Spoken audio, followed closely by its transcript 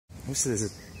Also, there's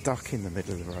a duck in the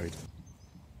middle of the road.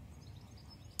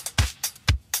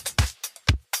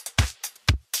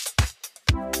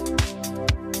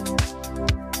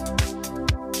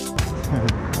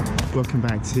 Welcome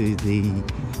back to the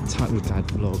Tightwad Dad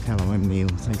vlog. Hello, I'm Neil.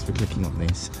 Thanks for clicking on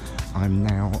this. I'm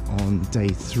now on day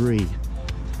 3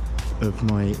 of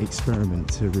my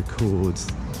experiment to record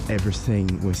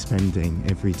everything we're spending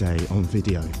every day on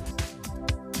video.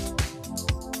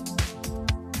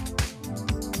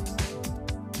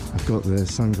 I've got the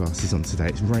sunglasses on today.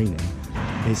 It's raining.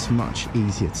 It's much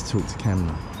easier to talk to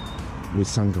camera with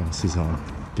sunglasses on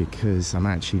because I'm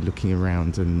actually looking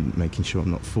around and making sure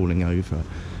I'm not falling over.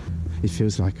 It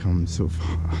feels like I'm sort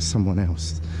of someone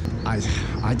else. I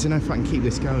don't know if I can keep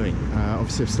this going.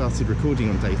 Obviously I've started recording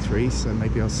on day 3, so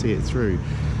maybe I'll see it through.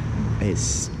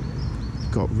 It's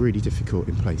got really difficult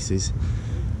in places.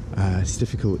 It's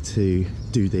difficult to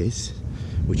do this,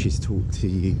 which is talk to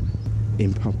you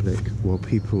in public while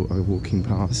people are walking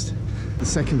past. The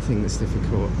second thing that's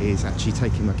difficult is actually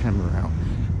taking my camera out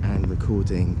and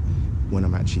recording when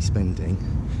I'm actually spending.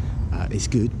 It's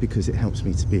good because it helps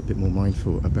me to be a bit more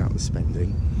mindful about the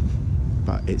spending,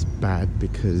 but it's bad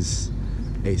because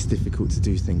it's difficult to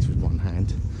do things with one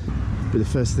hand. But the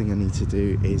first thing I need to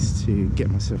do is to get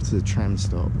myself to the tram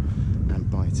stop and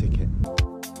buy a ticket.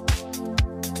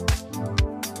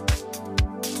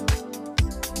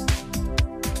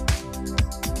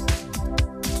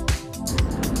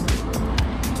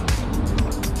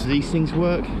 Do these things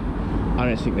work? I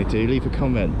don't think they do. Leave a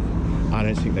comment. I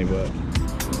don't think they work.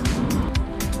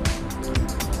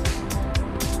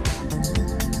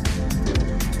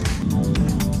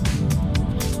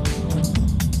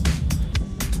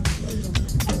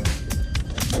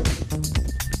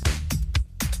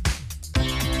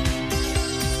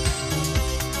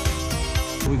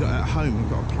 We've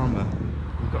got a plumber.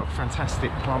 We've got a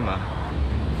fantastic plumber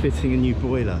fitting a new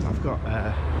boiler.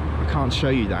 I can't show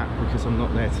you that because I'm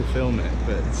not there to film it,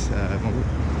 but my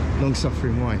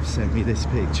long-suffering wife sent me this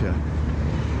picture.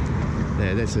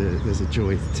 There's a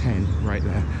Joy 10 right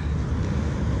there.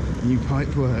 New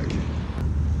pipe work.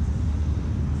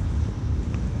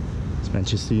 It's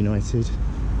Manchester United.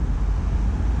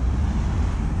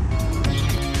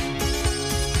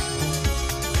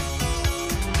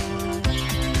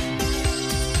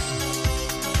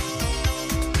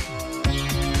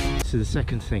 So the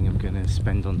second thing I'm going to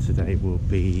spend on today will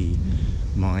be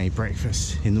my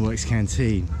breakfast in the works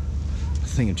canteen. I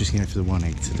think I'm just going for the 1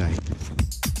 egg today.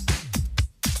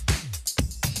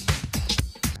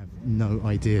 I have no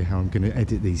idea how I'm going to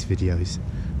edit these videos.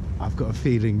 I've got a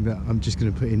feeling that I'm just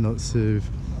going to put in lots of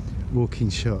walking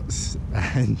shots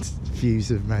and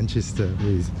views of Manchester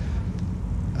with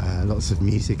lots of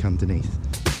music underneath.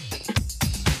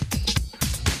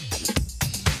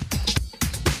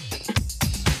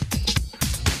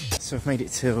 So I've made it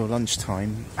till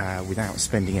lunchtime without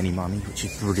spending any money, which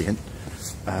is brilliant.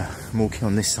 I'm walking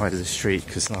on this side of the street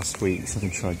because last week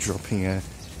someone tried dropping a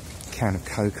can of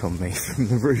Coke on me from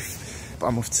the roof. But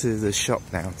I'm off to the shop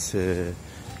now to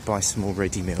buy some more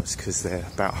ready meals because they're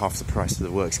about half the price of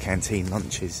the works canteen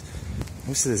lunches.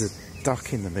 Also, there's a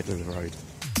duck in the middle of the road.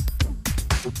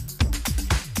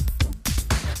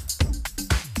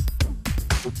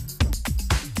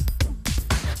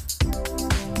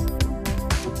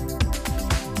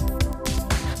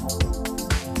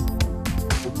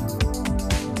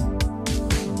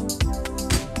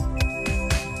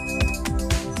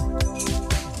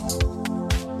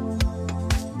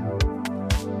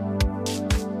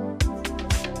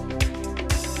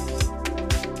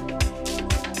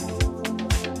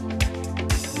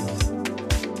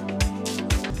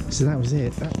 So that was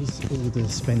it. That was all the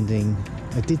spending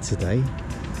I did today.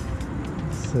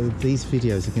 So these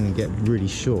videos are going to get really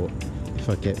short if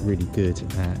I get really good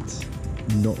at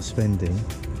not spending.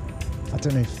 I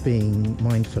don't know if being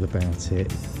mindful about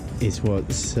it is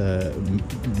what's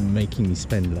making me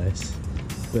spend less,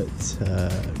 but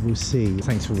we'll see.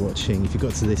 Thanks for watching. If you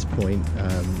got to this point,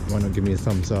 why not give me a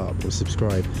thumbs up or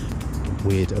subscribe.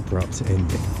 Weird abrupt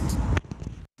ending.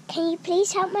 Can you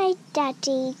please help my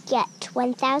daddy get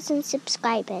 1,000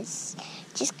 subscribers?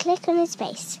 Just click on his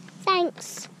face.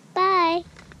 Thanks. Bye.